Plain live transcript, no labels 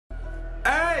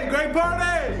great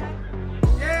party!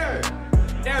 Yeah!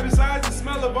 Yeah, besides the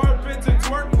smell of armpits and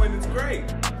twerking, it's great.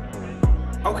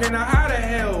 Okay, now how the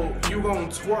hell you gonna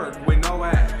twerk with no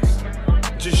ass?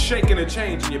 Just shaking a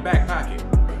change in your back pocket.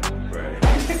 Right.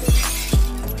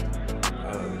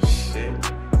 Oh shit.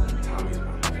 Tommy's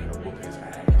gonna whoop his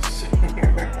ass.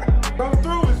 Go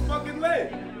through, it's fucking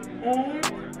lit.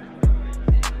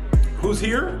 Who's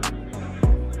here?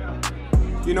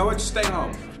 You know what, just stay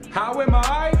home. How am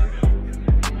I?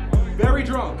 Very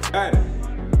drunk.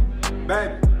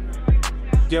 Babe.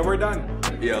 Yeah, we're done.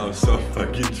 Yo, I'm so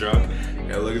fucking drunk.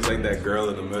 It looks like that girl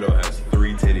in the middle has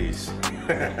 3 titties.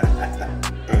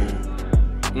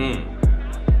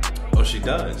 Oh, she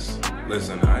does.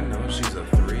 Listen, I know she's a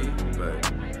 3,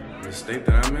 but the state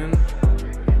that I'm in,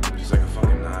 she's like a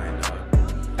fucking 9, dog.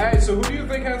 Hey, so who do you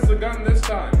think has the gun this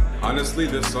time? Honestly,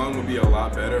 this song would be a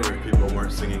lot better if people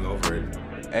weren't singing over it.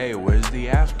 Hey, where's the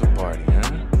after party,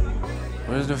 huh?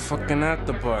 Where's the fucking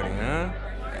after party, huh?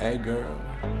 Hey, girl,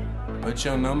 put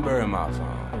your number in my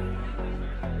phone.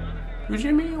 What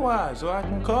you mean why? So I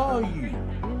can call you.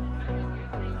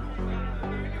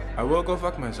 I will go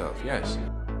fuck myself, yes.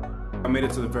 I made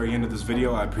it to the very end of this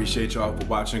video. I appreciate y'all for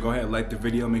watching. Go ahead, like the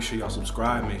video. Make sure y'all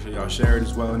subscribe. Make sure y'all share it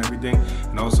as well and everything.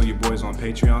 And also your boys on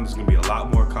Patreon. There's gonna be a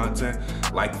lot more content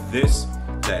like this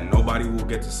that nobody will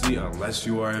get to see unless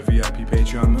you are a VIP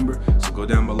Patreon member. So go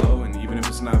down below, and even if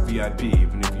it's not VIP,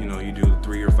 even if you know you do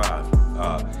 3 or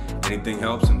 5, anything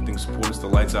helps. Anything supports the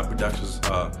Lights Out Productions.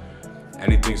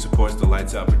 Anything supports the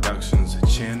Lights Out Productions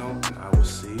channel. I will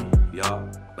see y'all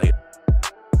later.